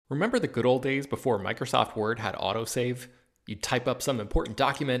Remember the good old days before Microsoft Word had autosave? You'd type up some important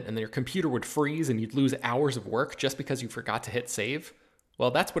document and then your computer would freeze and you'd lose hours of work just because you forgot to hit save?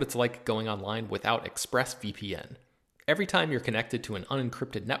 Well, that's what it's like going online without ExpressVPN. Every time you're connected to an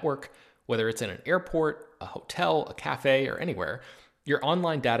unencrypted network, whether it's in an airport, a hotel, a cafe, or anywhere, your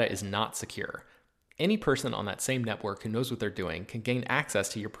online data is not secure. Any person on that same network who knows what they're doing can gain access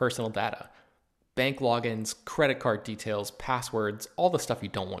to your personal data. Bank logins, credit card details, passwords, all the stuff you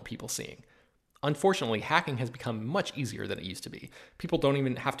don't want people seeing. Unfortunately, hacking has become much easier than it used to be. People don't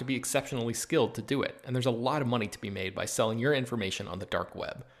even have to be exceptionally skilled to do it, and there's a lot of money to be made by selling your information on the dark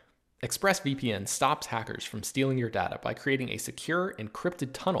web. ExpressVPN stops hackers from stealing your data by creating a secure, encrypted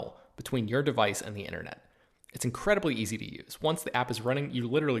tunnel between your device and the internet. It's incredibly easy to use. Once the app is running, you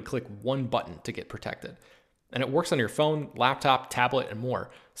literally click one button to get protected. And it works on your phone, laptop, tablet, and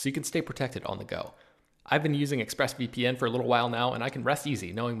more, so you can stay protected on the go. I've been using ExpressVPN for a little while now, and I can rest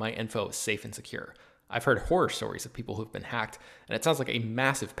easy knowing my info is safe and secure. I've heard horror stories of people who've been hacked, and it sounds like a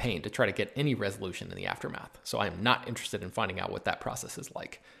massive pain to try to get any resolution in the aftermath, so I am not interested in finding out what that process is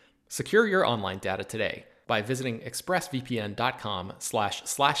like. Secure your online data today by visiting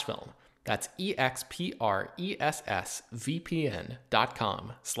expressvpn.com/film. That's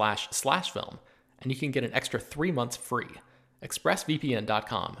expressvpn.com//film. And you can get an extra 3 months free.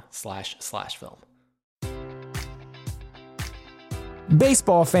 expressvpn.com//film.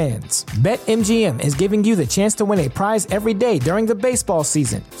 Baseball fans, BetMGM is giving you the chance to win a prize every day during the baseball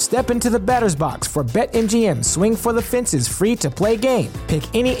season. Step into the batter's box for BetMGM Swing for the Fences free-to-play game. Pick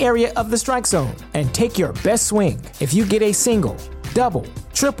any area of the strike zone and take your best swing. If you get a single, double,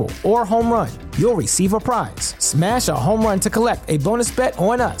 triple, or home run, you'll receive a prize. Smash a home run to collect a bonus bet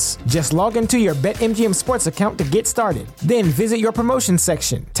on us. Just log into your BetMGM Sports account to get started. Then visit your promotions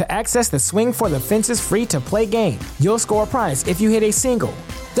section to access the Swing for the Fences free-to-play game. You'll score a prize if you hit a single,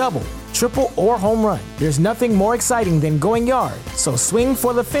 double, triple, or home run. There's nothing more exciting than going yard, so swing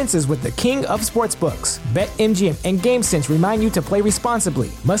for the fences with the king of sportsbooks. BetMGM and GameSense remind you to play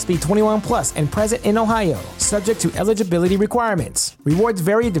responsibly. Must be 21 plus and present in Ohio. Subject to eligibility requirements. Rewards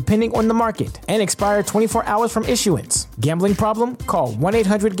vary depending on the market and expire 24 hours from issuance. Gambling problem? Call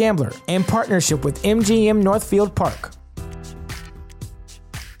 1-800-GAMBLER. In partnership with MGM Northfield Park.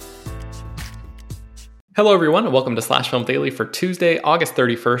 Hello, everyone, and welcome to Slash Film Daily for Tuesday, August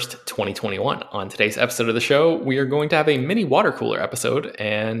 31st, 2021. On today's episode of the show, we are going to have a mini water cooler episode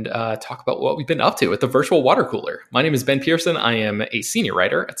and talk about what we've been up to at the virtual water cooler. My name is Ben Pearson. I am a senior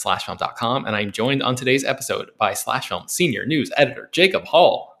writer at slashfilm.com, and I'm joined on today's episode by Slash Film senior news editor Jacob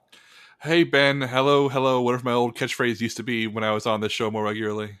Hall. Hey, Ben. Hello. Whatever my old catchphrase used to be when I was on this show more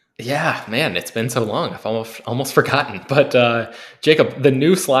regularly. Yeah, man, it's been so long. I've almost forgotten. But Jacob, the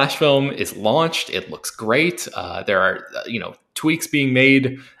new Slash Film is launched. It looks great. There are tweaks being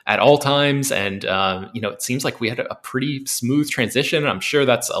made at all times, and it seems like we had a pretty smooth transition. I'm sure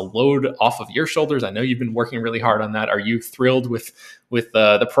that's a load off of your shoulders. I know you've been working really hard on that. Are you thrilled with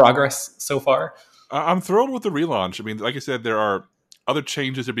the progress so far? I'm thrilled with the relaunch. I mean, like I said, there are other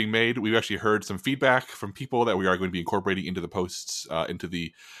changes are being made. We've actually heard some feedback from people that we are going to be incorporating into the posts, into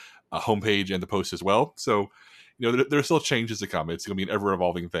the homepage and the post as well. So, there are still changes to come. It's going to be an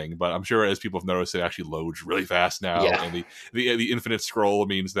ever-evolving thing, but I'm sure as people have noticed, it actually loads really fast now. Yeah. And the infinite scroll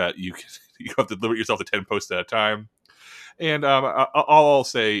means that you have to limit yourself to 10 posts at a time. And all I'll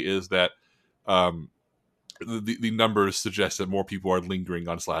say is that the numbers suggest that more people are lingering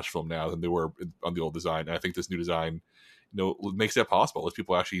on Slash Film now than they were on the old design. And I think this new design makes that possible as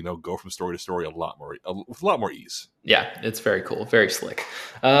people actually, go from story to story with a lot more ease. Yeah, it's very cool. Very slick.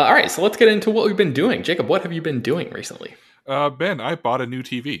 All right, so let's get into what we've been doing. Jacob, what have you been doing recently? Ben, I bought a new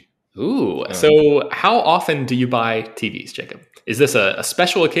TV. Ooh, so how often do you buy TVs, Jacob? Is this a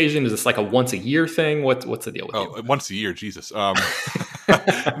special occasion? Is this like a once a year thing? What's the deal with you? Once a year, Jesus. No,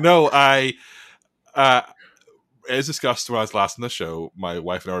 as discussed when I was last on the show, my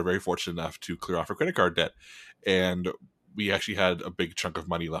wife and I were very fortunate enough to clear off our credit card debt. And we actually had a big chunk of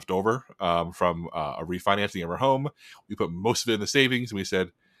money left over from a refinancing of our home. We put most of it in the savings, and we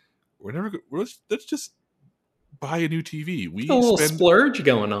said, let's just buy a new TV. A little splurge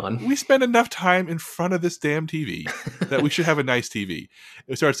going on. We spend enough time in front of this damn TV that we should have a nice TV. And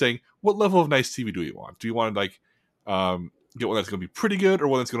we started saying, what level of nice TV do we want? Do you want to get one that's going to be pretty good, or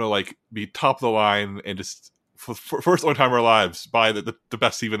one that's going to be top of the line and just for first time in our lives, buy the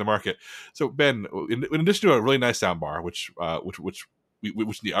best TV in the market? So Ben, in addition to a really nice soundbar, which our old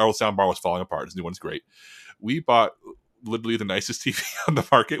soundbar was falling apart, this new one's great. We bought literally the nicest TV on the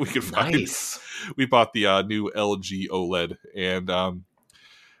market we could find. Nice. We bought the new LG OLED, and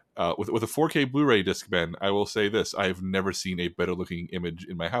with a 4K Blu-ray disc, Ben, I will say this: I have never seen a better looking image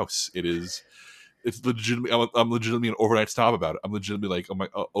in my house. It's legitimately. I'm legitimately an overnight snob about it. I'm legitimately like, oh my,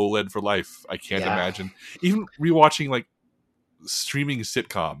 OLED for life. I can't imagine even rewatching like streaming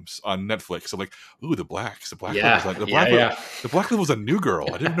sitcoms on Netflix. I'm like, ooh, the black level was a New Girl.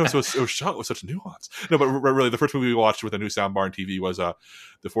 I didn't know it was shot with such nuance. No, but really, the first movie we watched with a new soundbar and TV was the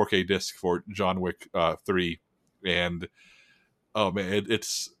 4K disc for John Wick 3, and oh man,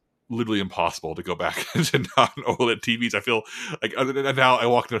 it's literally impossible to go back to non-OLED TVs. I feel like, and now I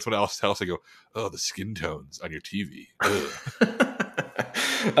walk into someone else's house, I go, oh, the skin tones on your TV.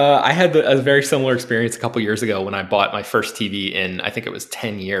 I had a very similar experience a couple years ago when I bought my first TV in, I think it was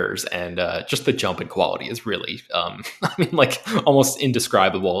 10 years. And just the jump in quality is really, like almost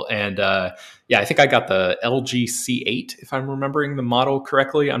indescribable. And yeah, I think I got the LG C8, if I'm remembering the model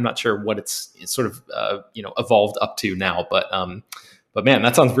correctly. I'm not sure what it's sort of, evolved up to now, but man,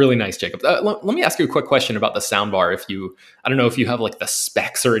 that sounds really nice, Jacob. Let me ask you a quick question about the soundbar. I don't know if you have like the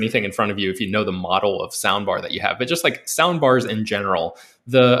specs or anything in front of you, if you know the model of soundbar that you have, but just like soundbars in general,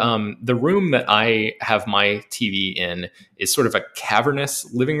 the room that I have my TV in is sort of a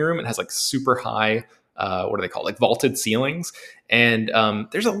cavernous living room. It has like super high, what do they call it? Like vaulted ceilings. And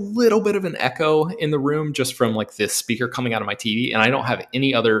there's a little bit of an echo in the room just from like this speaker coming out of my TV. And I don't have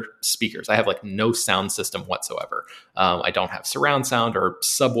any other speakers. I have like no sound system whatsoever. I don't have surround sound or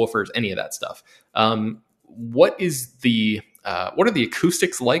subwoofers, any of that stuff. What are the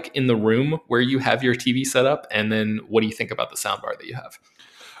acoustics like in the room where you have your TV set up? And then what do you think about the soundbar that you have?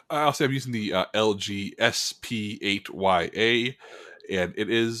 I'll say I'm using the LG SP8YA, and it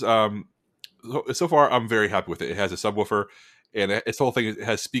is so far I'm very happy with it. It has a subwoofer, and its whole thing, it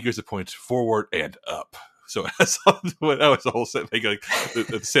has speakers that point forward and up. So that was the whole thing. Like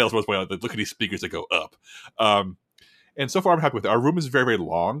the sales was pointing out, look at these speakers that go up. And so far I'm happy with it. Our room is very, very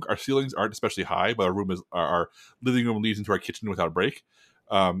long. Our ceilings aren't especially high, but our living room leads into our kitchen without a break.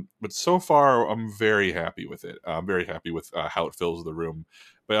 But so far I'm very happy with it. I'm very happy with how it fills the room.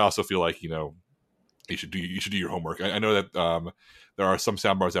 But I also feel like, you should do your homework. I know that there are some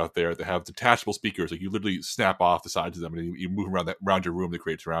soundbars out there that have detachable speakers. Like you literally snap off the sides of them and you move around your room to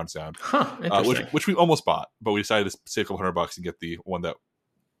create surround sound. Which we almost bought, but we decided to save a couple $100 and get the one that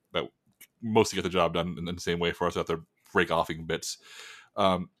mostly get the job done in the same way for us without the break-offing bits.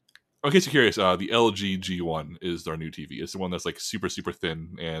 In case you're curious, the LG G1 is our new TV. It's the one that's like super, super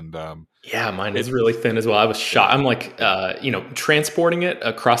thin. And yeah, mine is really thin as well. I was shocked. I'm like, transporting it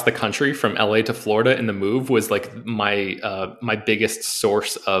across the country from LA to Florida in the move was like my biggest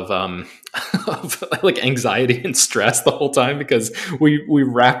source of like anxiety and stress the whole time, because we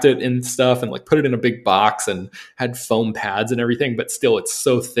wrapped it in stuff and like put it in a big box and had foam pads and everything, but still it's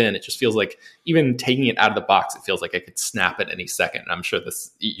so thin. It just feels like even taking it out of the box, it feels like I could snap it any second. And I'm sure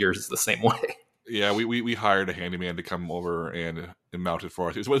yours is the same way. Yeah, we hired a handyman to come over and mount it for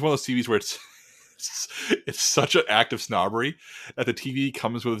us. It's one of those TVs where it's such an act of snobbery that the TV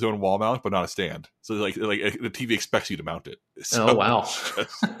comes with its own wall mount, but not a stand. So like the TV expects you to mount it. So oh wow.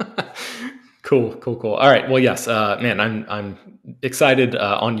 Cool. All right. Well, yes, man, I'm excited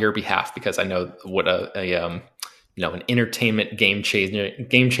on your behalf, because I know what an entertainment game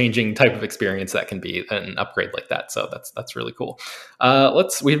changing type of experience that can be an upgrade like that. So that's really cool.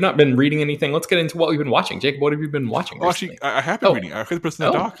 We've not been reading anything. Let's get into what we've been watching. Jake, what have you been watching recently? Actually, I have been reading. I forgot to put in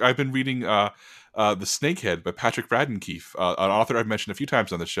the doc. I've been reading The Snakehead by Patrick Radden-Keefe, an author I've mentioned a few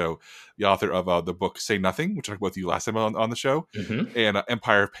times on the show, the author of the book Say Nothing, which I talked about with you last time on the show, and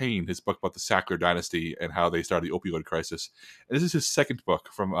Empire of Pain, his book about the Sackler dynasty and how they started the opioid crisis. And this is his second book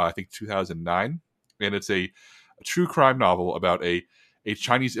from, I think, 2009. And it's a true crime novel about a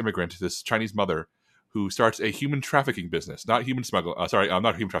Chinese immigrant, this Chinese mother, who starts a human trafficking business, not human smuggling.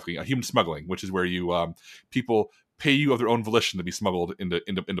 Not human trafficking, human smuggling, which is where you people pay you of their own volition to be smuggled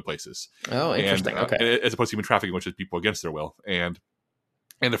into places. Oh, interesting. Okay, as opposed to human trafficking, which is people against their will. And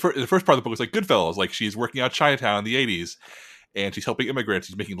the first part of the book is like Goodfellas, like she's working out Chinatown in the 80s, and she's helping immigrants.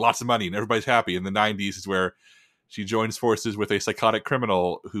 She's making lots of money, and everybody's happy. In the 90s is where she joins forces with a psychotic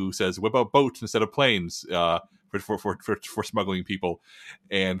criminal who says, "Whip out boats instead of planes." For smuggling people,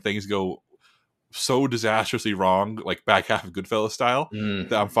 and things go so disastrously wrong, like back half of Goodfellas style,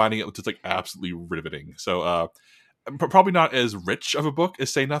 that I'm finding it just like absolutely riveting. So probably not as rich of a book as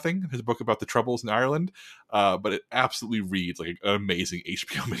Say Nothing, his book about the Troubles in Ireland, but it absolutely reads like an amazing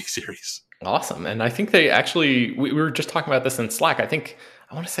HBO miniseries. Awesome. And I think they actually, we were just talking about this in Slack.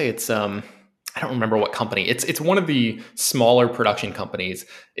 I want to say it's I don't remember what company. It's one of the smaller production companies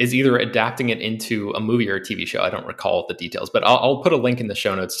is either adapting it into a movie or a TV show. I don't recall the details, but I'll put a link in the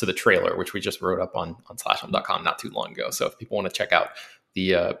show notes to the trailer, which we just wrote up on slashfilm.com not too long ago. So if people want to check out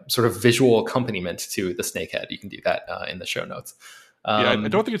sort of visual accompaniment to the Snakehead. You can do that in the show notes. I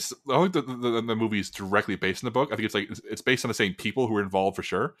don't think the movie is directly based on the book. I think it's based on the same people who were involved for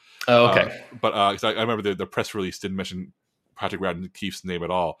sure. Oh, okay. But 'cause I remember the press release didn't mention Patrick Radden Keefe's name at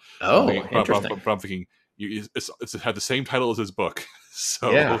all. Oh, interesting. But I'm thinking it's had the same title as his book,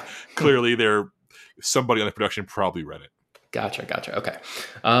 so Yeah. clearly somebody on the production probably read it. Gotcha. Okay.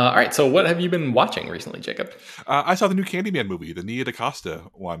 All right. So what have you been watching recently, Jacob? I saw the new Candyman movie, the Nia DaCosta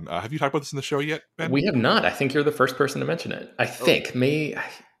one. Have you talked about this in the show yet, Ben? We have not. I think you're the first person to mention it. I think.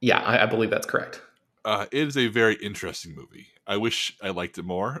 I believe that's correct. It is a very interesting movie. I wish I liked it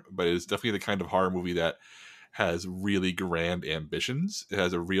more, but it is definitely the kind of horror movie that has really grand ambitions. It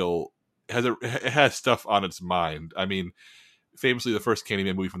has stuff on its mind. I mean, famously, the first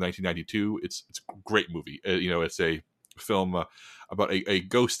Candyman movie from 1992. It's a great movie. It's a film about a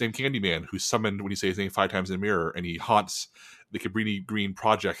ghost named Candyman who's summoned when you say his name 5 times in a mirror, and he haunts the Cabrini Green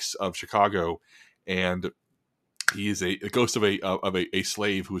projects of Chicago, and he is a ghost of a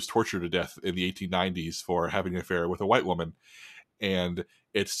slave who was tortured to death in the 1890s for having an affair with a white woman. And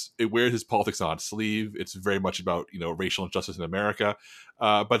it wears his politics on its sleeve. It's very much about racial injustice in America,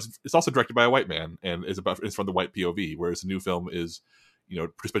 but it's also directed by a white man and is from the white POV. Whereas the new film is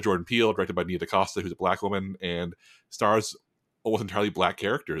produced by Jordan Peele, directed by Nia DaCosta, who's a black woman, and stars almost entirely black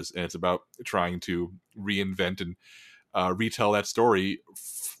characters. And it's about trying to reinvent and retell that story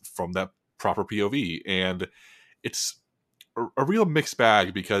from that proper POV. And it's a real mixed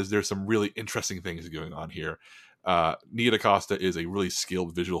bag because there's some really interesting things going on here. Nia DaCosta is a really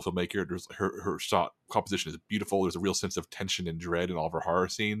skilled visual filmmaker. Her shot composition is beautiful. There's a real sense of tension and dread in all of her horror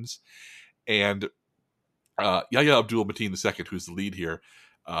scenes. And Yahya Abdul-Mateen II, who's the lead here,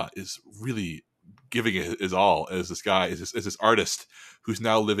 is really giving it his all as this guy, as this artist who's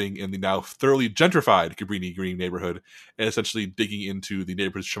now living in the now thoroughly gentrified Cabrini Green neighborhood and essentially digging into the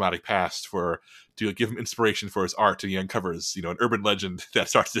neighborhood's traumatic past to give him inspiration for his art. And he uncovers, an urban legend that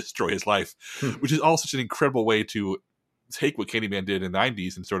starts to destroy his life, which is all such an incredible way to take what Candyman did in the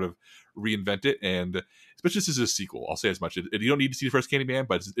 90s and sort of reinvent it. And especially this is a sequel, I'll say as much. You don't need to see the first Candyman,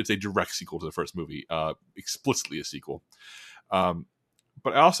 but it's a direct sequel to the first movie, explicitly a sequel.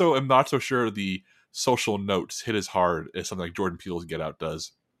 But I also am not so sure the social notes hit as hard as something like Jordan Peele's Get Out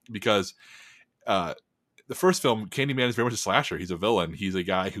does, because the first film, Candyman is very much a slasher. He's a villain. He's a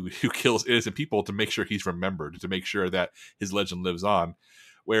guy who kills innocent people to make sure he's remembered, to make sure that his legend lives on.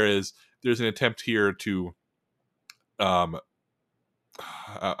 Whereas there's an attempt here to I'm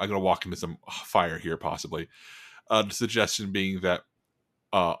going to walk into some fire here, possibly. The suggestion being that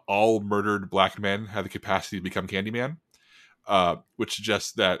all murdered black men have the capacity to become Candyman, which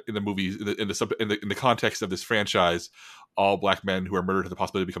suggests that in the movies, in the context of this franchise, all black men who are murdered have the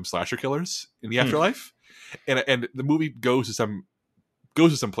possibility to become slasher killers in the afterlife. And the movie goes to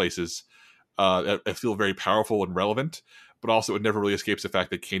some places that feel very powerful and relevant, but also it never really escapes the fact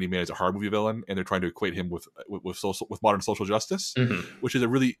that Candyman is a horror movie villain, and they're trying to equate him with modern social justice, which is a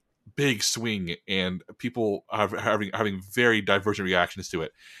really big swing, and people are having very divergent reactions to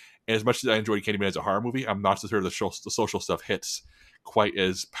it. And as much as I enjoyed Candyman as a horror movie, I'm not so sure the social stuff hits quite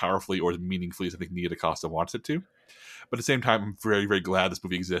as powerfully or as meaningfully as I think Nia DaCosta wants it to. But at the same time, I'm very, very glad this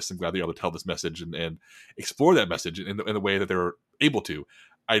movie exists. I'm glad they're able to tell this message and explore that message in the way that they're able to.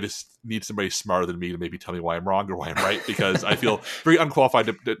 I just need somebody smarter than me to maybe tell me why I'm wrong or why I'm right, because I feel very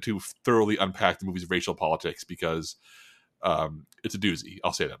unqualified to thoroughly unpack the movie's racial politics, because it's a doozy.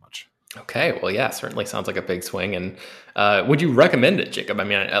 I'll say that much. Okay, well, yeah, certainly sounds like a big swing. And would you recommend it, Jacob? I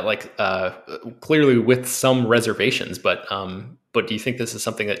mean, clearly with some reservations, but do you think this is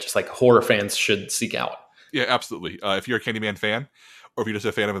something that just like horror fans should seek out? Yeah, absolutely. If you're a Candyman fan, or if you're just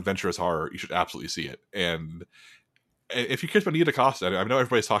a fan of adventurous horror, you should absolutely see it. And if you're curious about Nia DaCosta, I know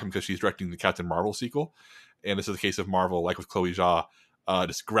everybody's talking because she's directing the Captain Marvel sequel, and this is the case of Marvel, like with Chloe Zhao,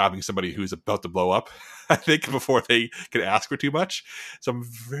 just grabbing somebody who's about to blow up, I think, before they can ask for too much. So I'm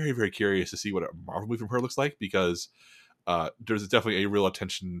very, very curious to see what a Marvel movie from her looks like, because there's definitely a real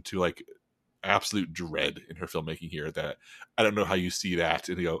attention to like absolute dread in her filmmaking here that I don't know how you see that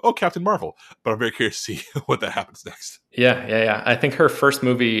and you go, oh, Captain Marvel, but I'm very curious to see what that happens next. Yeah. I think her first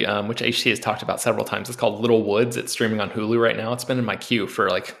movie, which HT has talked about several times, is called Little Woods. It's streaming on Hulu right now. It's been in my queue for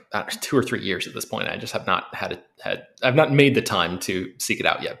like 2 or 3 years at this point. I just have not I've not made the time to seek it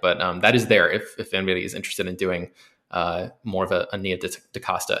out yet, but that is there if anybody is interested in doing more of a Nia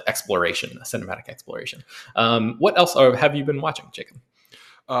DaCosta exploration, a cinematic exploration. What else have you been watching, Jacob?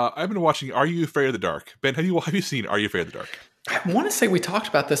 I've been watching Are You Afraid of the Dark? Ben, have you seen Are You Afraid of the Dark? I want to say we talked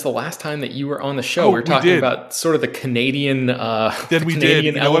about this the last time that you were on the show. Oh, We were talking did. about sort of the Canadian, Then we Canadian did.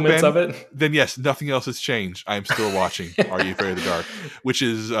 You know what, elements Ben? of it. Then yes, nothing else has changed. I'm still watching Are You Afraid of the Dark, which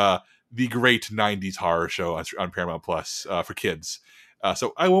is the great '90s horror show on Paramount Plus for kids.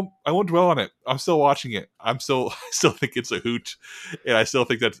 So I won't dwell on it. I'm still watching it. I still think it's a hoot, and I still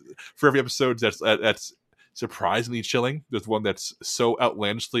think that for every episode that's surprisingly chilling, there's one that's so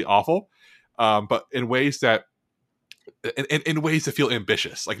outlandishly awful, but in ways that feel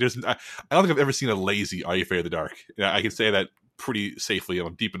ambitious. Like I don't think I've ever seen a lazy Are You Afraid of the Dark. I can say that pretty safely.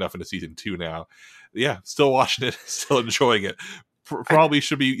 I'm deep enough into season 2 now. Yeah, still watching it, still enjoying it. Probably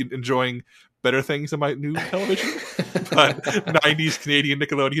should be enjoying better things in my new television, but 90s Canadian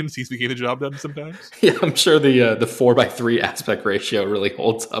Nickelodeon seems to be getting the job done sometimes. Yeah, I'm sure the 4:3 aspect ratio really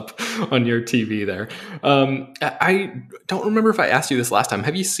holds up on your TV there. I don't remember if I asked you this last time.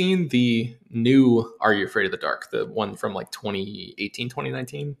 Have you seen the new Are You Afraid of the Dark, the one from like 2018,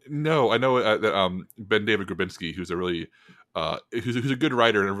 2019? No, I know that Ben David Grabinski, who's a really who's a good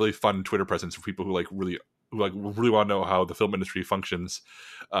writer and a really fun Twitter presence for people who really want to know how the film industry functions.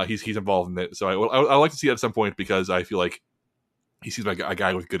 He's involved in it, so I like to see it at some point because I feel like he seems like a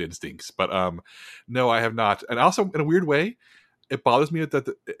guy with good instincts. But no, I have not. And also, in a weird way, it bothers me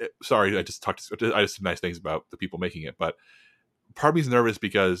that sorry, I just said nice things about the people making it, but part of me is nervous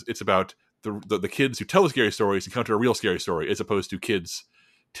because it's about the kids who tell the scary stories encounter a real scary story as opposed to kids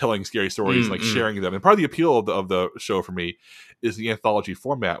telling scary stories, like sharing them. And part of the appeal of the show for me is the anthology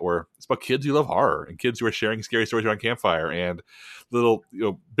format, where it's about kids who love horror and kids who are sharing scary stories around campfire, and little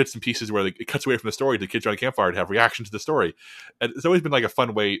bits and pieces where it cuts away from the story to kids around campfire to have reaction to the story. And it's always been like a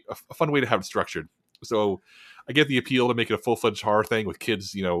fun way to have it structured. So I get the appeal to make it a full-fledged horror thing with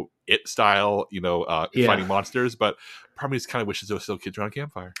kids, It style, fighting monsters, but part of me just kind of wishes there was still kids around a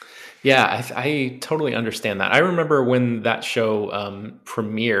campfire. Yeah, I totally understand that. I remember when that show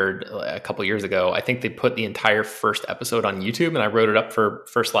premiered a couple years ago. I think they put the entire first episode on YouTube, and I wrote it up for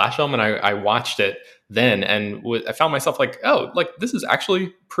Slash Film, and I watched it then, and I found myself like, oh, like this is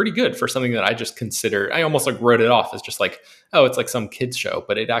actually pretty good for something that I just considered. I almost like wrote it off as just like, oh, it's like some kids show,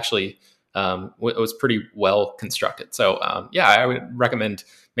 but it actually it was pretty well constructed. So yeah, I would recommend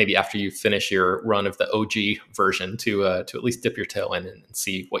maybe after you finish your run of the OG version to at least dip your toe in and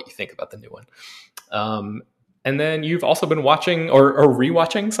see what you think about the new one. And then you've also been watching or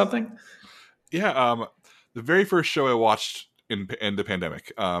rewatching something. Yeah, the very first show I watched in the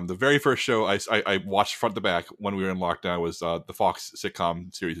pandemic, the very first show I watched front to back when we were in lockdown was the Fox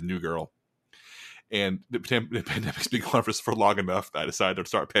sitcom series New Girl. And the pandemic's been going on for long enough that I decided to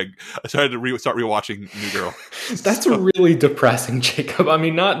start rewatching New Girl. That's really depressing, Jacob. I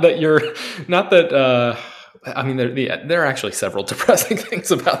mean, there are actually several depressing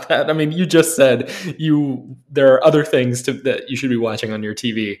things about that. I mean, you just said there are other things that you should be watching on your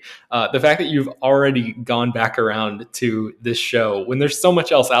TV. The fact that you've already gone back around to this show when there's so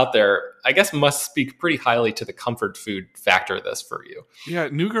much else out there, I guess must speak pretty highly to the comfort food factor of this for you. Yeah,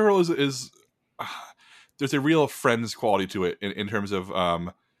 New Girl is there's a real Friends quality to it in terms of I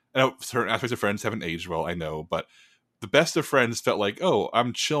know certain aspects of Friends haven't aged well, I know, but the best of Friends felt like, oh,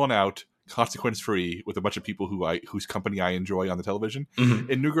 I'm chilling out, consequence free, with a bunch of people whose company I enjoy on the television.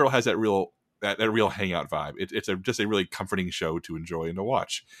 Mm-hmm. And New Girl has that real hangout vibe. It's just a really comforting show to enjoy and to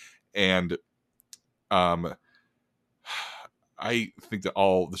watch. And I think that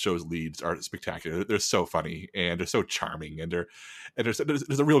all the show's leads are spectacular. They're so funny and they're so charming, and there's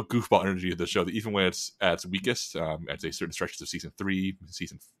a real goofball energy to the show that even when it's at its weakest, at a certain stretches of season 3,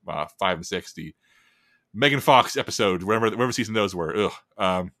 season 5 and 6, the Megan Fox episode, whatever season those were,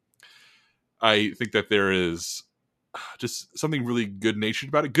 I think that there is just something really good-natured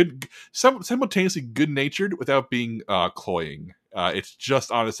about it. Simultaneously good-natured without being cloying. It's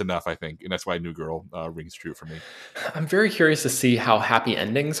just honest enough, I think, and that's why New Girl rings true for me. I'm very curious to see how Happy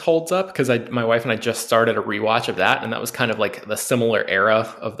Endings holds up, because my wife and I just started a rewatch of that, and that was kind of like the similar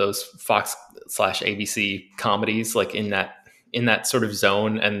era of those Fox/ABC comedies, like in that sort of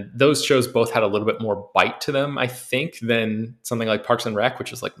zone. And those shows both had a little bit more bite to them, I think, than something like Parks and Rec,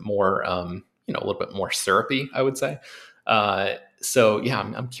 which is like more, a little bit more syrupy, I would say. So yeah,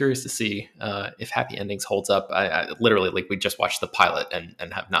 I'm curious to see if Happy Endings holds up. I literally, like, we just watched the pilot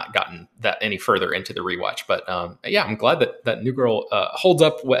and have not gotten that any further into the rewatch. But yeah, I'm glad that New Girl holds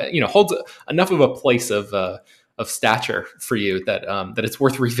up. Holds enough of a place of stature for you that it's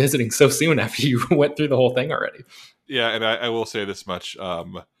worth revisiting so soon after you went through the whole thing already. Yeah, and I will say this much: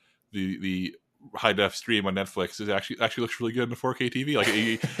 the high def stream on Netflix is actually looks really good in the 4K TV.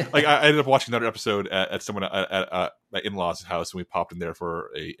 Like I ended up watching another episode at someone at my in-laws' house, and we popped in there for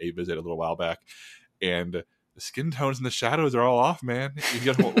a visit a little while back, and the skin tones and the shadows are all off, man.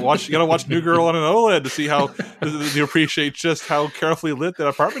 You gotta watch New Girl on an OLED to see how to appreciate just how carefully lit that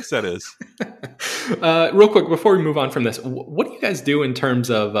apartment set is. Real quick before we move on from this, what do you guys do in terms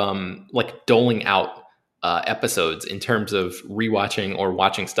of like doling out episodes in terms of rewatching or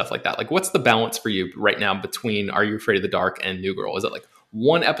watching stuff like that? Like, what's the balance for you right now between Are You Afraid of the Dark and New Girl? Is it like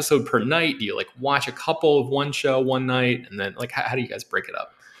one episode per night? Do you like watch a couple of one show one night, and then like how do you guys break it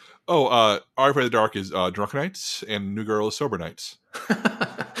up? Oh, Are You Afraid of the Dark is drunk nights, and New Girl is sober nights.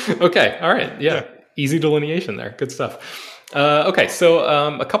 Okay, all right, yeah. Easy delineation there. Good stuff. Okay, so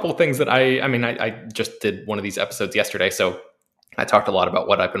a couple of things that I just did one of these episodes yesterday, so I talked a lot about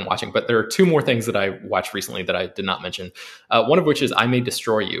what I've been watching, but there are two more things that I watched recently that I did not mention. One of which is I May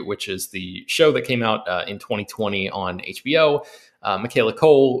Destroy You, which is the show that came out in 2020 on HBO. Michaela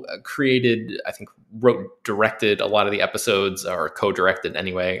Cole created, I think, wrote, directed a lot of the episodes, or co-directed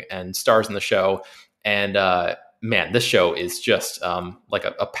anyway, and stars in the show. And man, this show is just like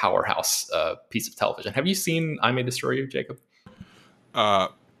a powerhouse piece of television. Have you seen I May Destroy You, Jacob?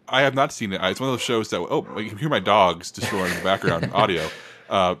 I have not seen it. It's one of those shows that you can hear my dogs destroying the background audio.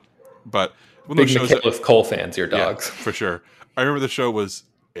 But one of those shows Michaela Cole fans, your dogs, yeah, for sure. I remember the show was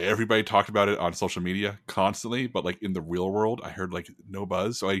everybody talked about it on social media constantly, but like in the real world, I heard like no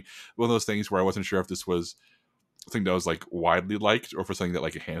buzz. So one of those things where I wasn't sure if this was something that was like widely liked or for something that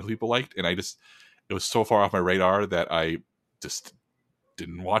like a handful of people liked, and it was so far off my radar that I just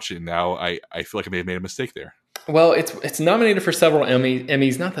didn't watch it. Now I feel like I may have made a mistake there. Well, it's nominated for several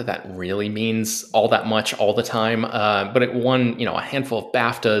Emmys. Not that really means all that much all the time, but it won a handful of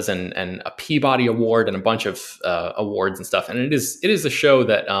BAFTAs and a Peabody Award and a bunch of awards and stuff. And it is a show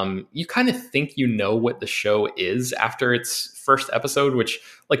that you kind of think you know what the show is after its first episode, which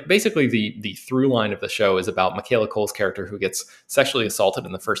like basically the through line of the show is about Michaela Cole's character who gets sexually assaulted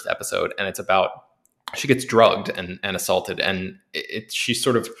in the first episode, and it's about she gets drugged and assaulted, and she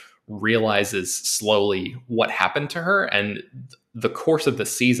sort of realizes slowly what happened to her, and the course of the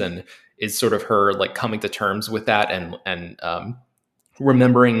season is sort of her like coming to terms with that and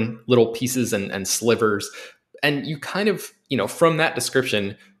remembering little pieces and slivers. And you kind of, from that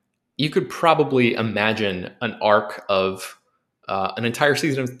description, you could probably imagine an arc of an entire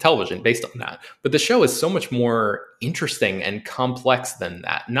season of television based on that. But the show is so much more interesting and complex than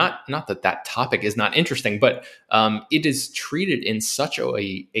that. Not that topic is not interesting, but it is treated in such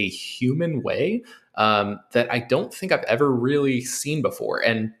a human way that I don't think I've ever really seen before.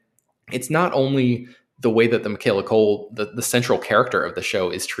 And it's not only the way that the Michaela Cole, the central character of the show,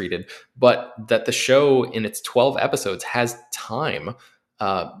 is treated, but that the show in its 12 episodes has time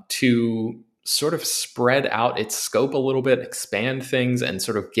to sort of spread out its scope a little bit, expand things, and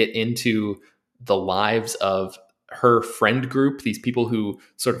sort of get into the lives of her friend group, these people who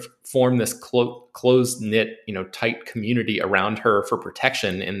sort of form this close-knit, tight community around her for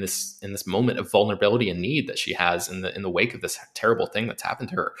protection in this moment of vulnerability and need that she has in the wake of this terrible thing that's happened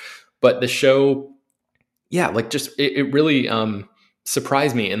to her. But the show, it really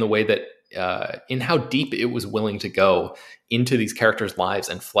surprised me in the way that in how deep it was willing to go into these characters' lives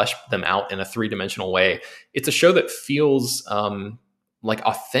and flesh them out in a three-dimensional way. It's a show that feels like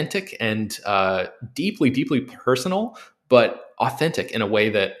authentic and deeply, deeply personal, but authentic in a way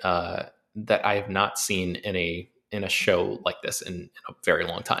that that I have not seen in a show like this in a very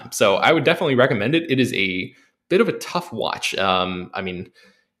long time. So I would definitely recommend it. It is a bit of a tough watch.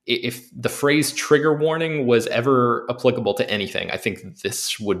 If the phrase trigger warning was ever applicable to anything, I think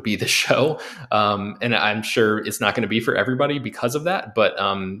this would be the show. And I'm sure it's not going to be for everybody because of that. But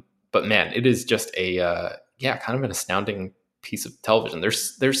man, it is just a kind of an astounding piece of television.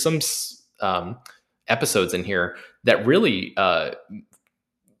 There's some episodes in here that really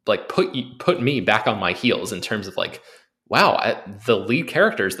like put me back on my heels in terms of like, wow, the lead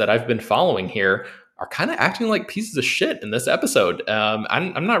characters that I've been following here are kind of acting like pieces of shit in this episode.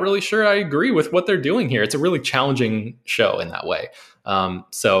 I'm not really sure I agree with what they're doing here. It's a really challenging show in that way.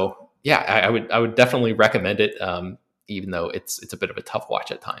 So yeah, I would definitely recommend it, even though it's a bit of a tough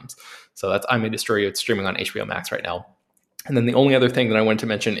watch at times. So that's I May Destroy You. It's streaming on HBO Max right now. And then the only other thing that I wanted to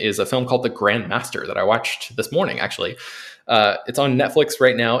mention is a film called The Grand Master that I watched this morning, actually. It's on Netflix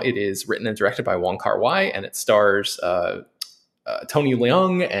right now. It is written and directed by Wong Kar-wai, and it stars Tony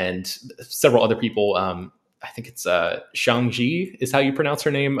Leung and several other people. I think it's Shang Ji is how you pronounce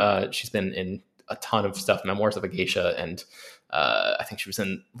her name. She's been in a ton of stuff, Memoirs of a Geisha, and I think she was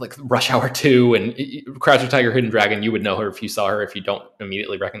in like Rush Hour 2 and Crouching Tiger, Hidden Dragon. You would know her if you saw her, if you don't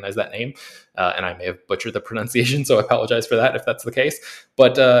immediately recognize that name. And I may have butchered the pronunciation, so I apologize for that if that's the case.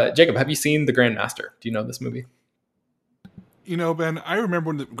 But Jacob, have you seen The Grand Master? Do you know this movie? Ben, I remember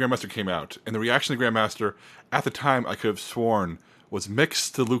when the Grandmaster came out, and the reaction to Grandmaster at the time I could have sworn was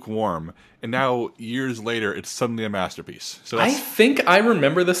mixed to lukewarm, and now years later it's suddenly a masterpiece. So I think I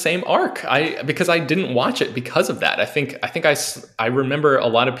remember the same arc. Because I didn't watch it because of that. I remember a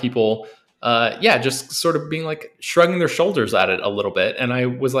lot of people, just sort of being like shrugging their shoulders at it a little bit, and I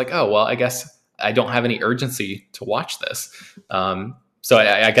was like, oh well, I guess I don't have any urgency to watch this. So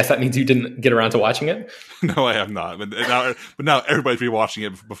I guess that means you didn't get around to watching it? No, I have not. But now everybody's been watching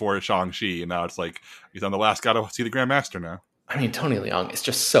it before Shang-Chi, and now it's like he's on the last guy to see the Grandmaster now. I mean, Tony Leung is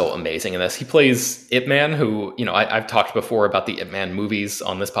just so amazing in this. He plays Ip Man, who, I've talked before about the Ip Man movies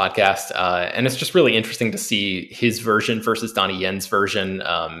on this podcast, and it's just really interesting to see his version versus Donnie Yen's version.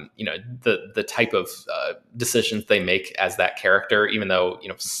 The type of decisions they make as that character, even though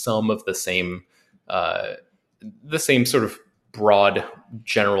some of the same sort of broad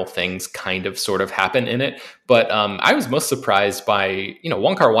general things kind of sort of happen in it. But I was most surprised by,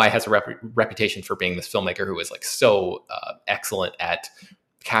 Wong Kar-wai has a reputation for being this filmmaker who is like so excellent at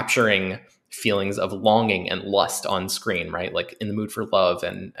capturing feelings of longing and lust on screen, right? Like In the Mood for Love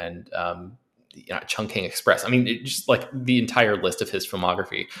and Chungking Express. I mean, just like the entire list of his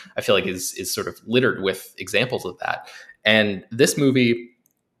filmography, I feel like is sort of littered with examples of that. And this movie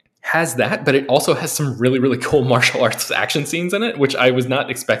has that, but it also has some really, really cool martial arts action scenes in it, which I was not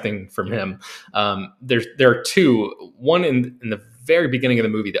expecting from him. There are two. One in the very beginning of the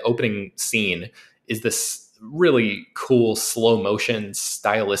movie, the opening scene is this really cool slow motion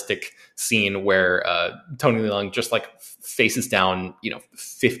stylistic scene where Tony Leung just like faces down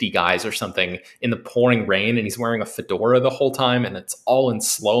 50 guys or something in the pouring rain, and he's wearing a fedora the whole time, and it's all in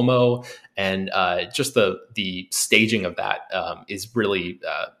slow-mo, and just the staging of that is really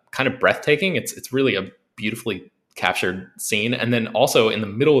kind of breathtaking. It's really a beautifully captured scene. And then also in the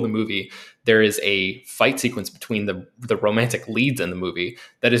middle of the movie, there is a fight sequence between the romantic leads in the movie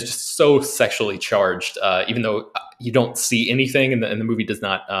that is just so sexually charged, even though you don't see anything, and the movie does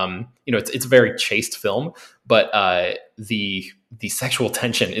not, it's a very chaste film, but the sexual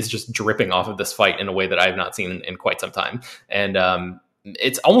tension is just dripping off of this fight in a way that I have not seen in quite some time. And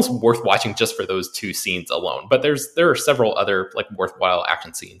it's almost worth watching just for those two scenes alone. But there are several other like worthwhile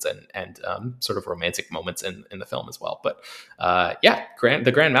action scenes and sort of romantic moments in the film as well. But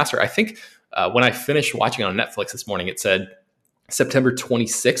the Grandmaster, I think when I finished watching it on Netflix this morning, it said September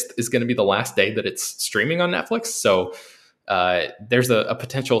 26th is going to be the last day that it's streaming on Netflix. So there's a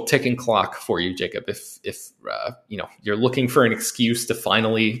potential ticking clock for you, Jacob, if you're looking for an excuse to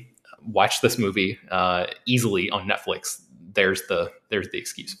finally watch this movie easily on Netflix. There's the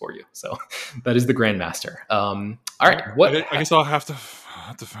excuse for you. So that is the Grandmaster. All right. I guess I'll have to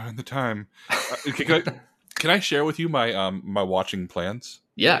find the time. Can I share with you my my watching plans?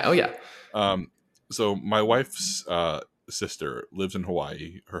 Yeah. Oh yeah. So my wife's sister lives in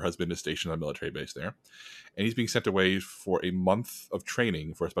Hawaii. Her husband is stationed on a military base there, and he's being sent away for a month of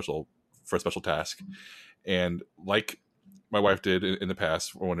training for a special task. And like my wife did in the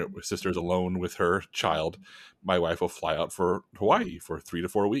past, when her sister is alone with her child, my wife will fly out for Hawaii for 3 to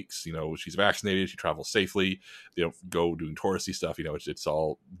 4 weeks. She's vaccinated, she travels safely. They don't go doing touristy stuff. It's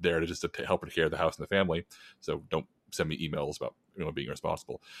all there to just to help her take care of the house and the family. So don't send me emails about being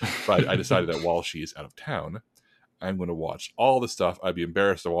responsible. But I decided that while she's out of town, I'm going to watch all the stuff I'd be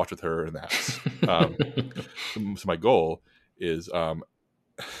embarrassed to watch with her in the house. So my goal is.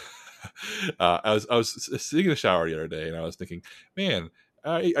 I was sitting in the shower the other day, and I was thinking, man,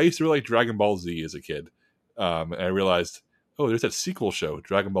 I used to really like Dragon Ball Z as a kid, and I realized, there's that sequel show,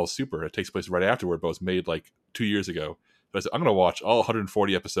 Dragon Ball Super. It takes place right afterward, but was made like 2 years ago. But I said, I'm going to watch all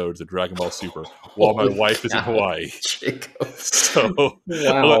 140 episodes of Dragon Ball Super while my wife is in Hawaii. So wow.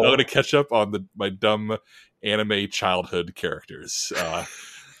 I'm going to catch up on my dumb anime childhood characters.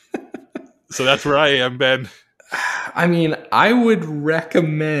 So that's where I am, Ben. I mean, I would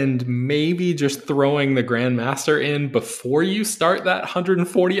recommend maybe just throwing the Grandmaster in before you start that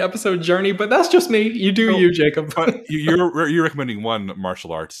 140 episode journey, but that's just me. You do you, Jacob. You're recommending one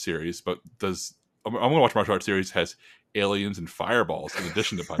martial arts series, but I'm going to watch martial arts series has aliens and fireballs in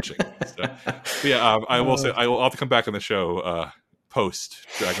addition to punching. So, I will say I'll have to come back on the show post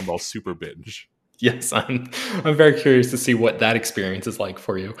Dragon Ball Super binge. Yes, I'm very curious to see what that experience is like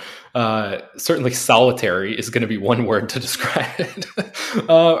for you. Certainly solitary is going to be one word to describe it.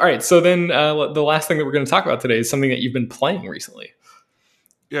 All right, so then the last thing that we're going to talk about today is something that you've been playing recently.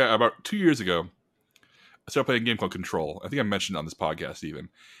 Yeah, about 2 years ago, I started playing a game called Control. I think I mentioned it on this podcast even.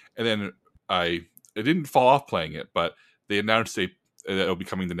 And then I didn't fall off playing it, but they announced that it'll be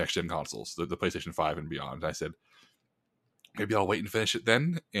coming to next-gen consoles, the PlayStation 5 and beyond. And I said, maybe I'll wait and finish it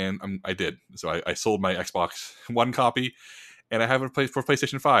then, and I did. So I sold my Xbox One copy, and I have it for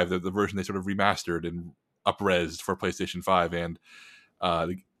PlayStation 5, the version they sort of remastered and up-resed for PlayStation 5, and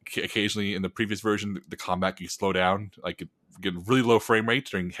occasionally in the previous version, the combat can slow down, like get really low frame rate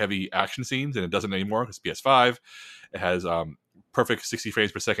during heavy action scenes, and it doesn't anymore because PS5. It has perfect 60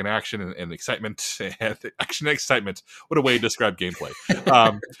 frames per second action and excitement, and action and excitement. What a way to describe gameplay.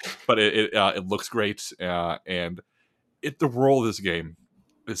 But it looks great, and the world of this game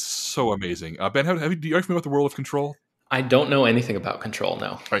is so amazing. Ben, are you familiar with the world of Control? I don't know anything about Control,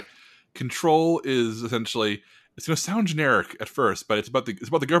 no. Right. Control is essentially, it's going to sound generic at first, but it's about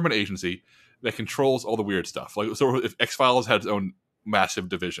the government agency that controls all the weird stuff. Like, so if X-Files had its own massive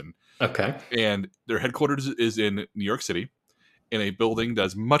division. Okay. And their headquarters is in New York City, in a building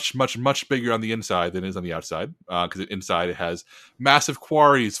that's much, much, much bigger on the inside than it is on the outside. Because inside it has massive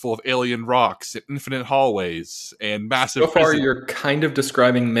quarries full of alien rocks, and infinite hallways, and massive. So far, you're kind of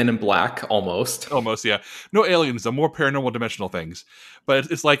describing Men in Black, almost. Almost, yeah. No aliens, though, more paranormal dimensional things.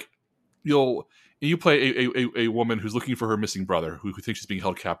 But it's like you play a woman who's looking for her missing brother, who thinks she's being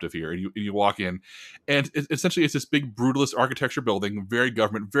held captive here, and you walk in, and essentially it's this big brutalist architecture building, very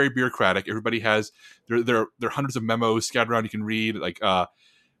government, very bureaucratic. Everybody has there are hundreds of memos scattered around you can read. Like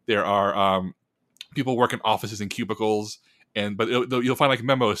there are people work in offices and cubicles, but you'll find like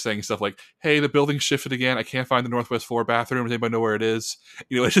memos saying stuff like, "Hey, the building shifted again. I can't find the northwest floor bathroom. Does anybody know where it is?"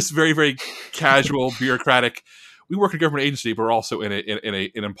 It's just very, very casual, bureaucratic. We work in a government agency, but we're also in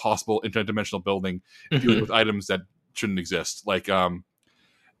an impossible interdimensional building dealing with items that shouldn't exist, like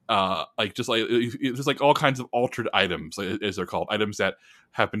just like all kinds of altered items, as they're called, items that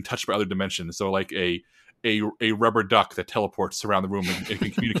have been touched by other dimensions. So like a rubber duck that teleports around the room and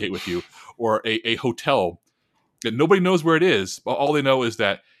can communicate with you, or a hotel that nobody knows where it is, but all they know is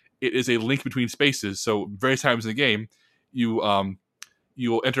that it is a link between spaces. So various times in the game, you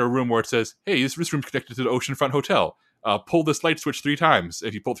will enter a room where it says, "Hey, this room's connected to the Oceanfront Hotel. Pull this light switch 3 times.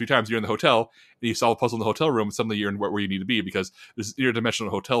 If you pull it 3 times, you're in the hotel, and you solve a puzzle in the hotel room, and suddenly you're in where you need to be, because there's an interdimensional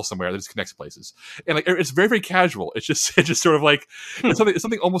hotel somewhere that just connects places." And like, it's very, very casual. It's just sort of like it's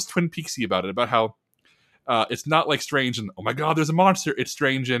something almost Twin Peaksy about it, about how it's not like strange and, "Oh my God, there's a monster." It's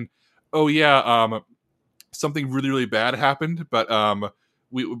strange and, "Oh yeah, something really, really bad happened, but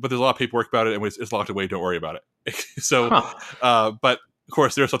there's a lot of paperwork about it, and it's locked away. Don't worry about it." So, but of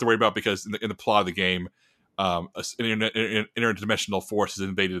course, there's stuff to worry about, because in the plot of the game, an interdimensional force has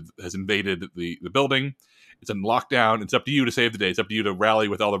invaded the building. It's in lockdown. It's up to you to save the day. It's up to you to rally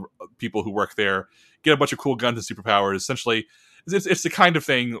with all the people who work there, get a bunch of cool guns and superpowers. Essentially, it's the kind of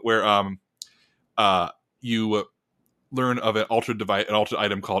thing where you learn of an altered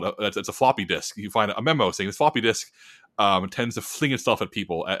item called it's a floppy disk. You find a memo saying this floppy disk tends to fling itself at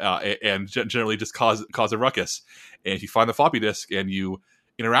people and generally just cause a ruckus. And if you find the floppy disk and you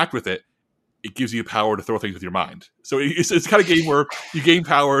interact with it, it gives you power to throw things with your mind. So it's the kind of game where you gain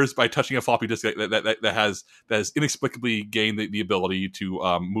powers by touching a floppy disk that has inexplicably gained the ability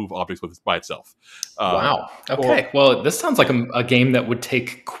to move objects by itself. Wow. Okay. Well, this sounds like a game that would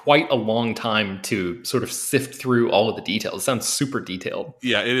take quite a long time to sort of sift through all of the details. It sounds super detailed.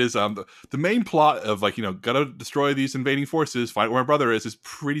 Yeah, it is. The main plot of gotta destroy these invading forces, find where my brother is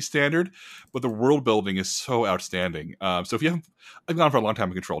pretty standard, but the world building is so outstanding. So if you haven't, I've gone for a long time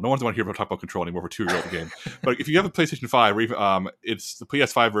in Control. No one's want to hear about talk about Control anymore for 2-year-old game. But if you have a PlayStation 5, or even, it's the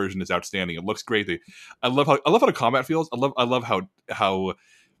PS5 version is outstanding. It looks great. I love how the combat feels. I love how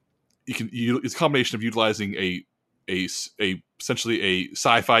you can it's a combination of utilizing a essentially a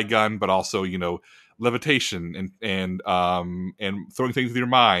sci-fi gun, but also levitation and throwing things with your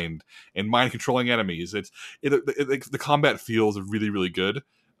mind and mind controlling enemies. The combat feels really, really good.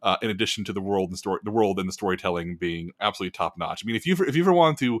 In addition to the world and the storytelling being absolutely top notch. I mean, if you ever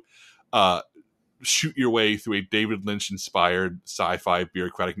want to shoot your way through a David Lynch inspired sci-fi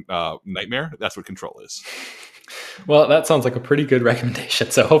bureaucratic nightmare, that's what Control is. Well, that sounds like a pretty good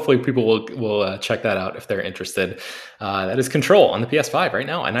recommendation. So hopefully people will check that out if they're interested. That is Control on the PS5 right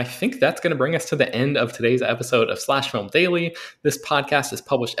now. And I think that's going to bring us to the end of today's episode of Slash Film Daily. This podcast is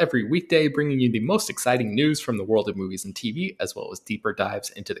published every weekday, bringing you the most exciting news from the world of movies and TV, as well as deeper dives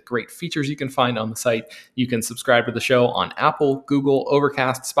into the great features you can find on the site. You can subscribe to the show on Apple, Google,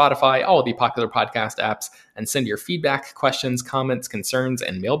 Overcast, Spotify, all of the popular podcast apps, and send your feedback, questions, comments, concerns,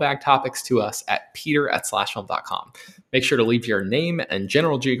 and mailbag topics to us at peter@slashfilm.com. Make sure to leave your name and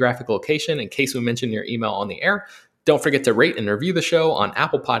general geographic location in case we mention your email on the air. Don't forget to rate and review the show on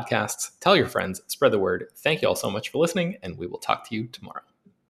Apple Podcasts. Tell your friends, spread the word. Thank you all so much for listening, and we will talk to you tomorrow.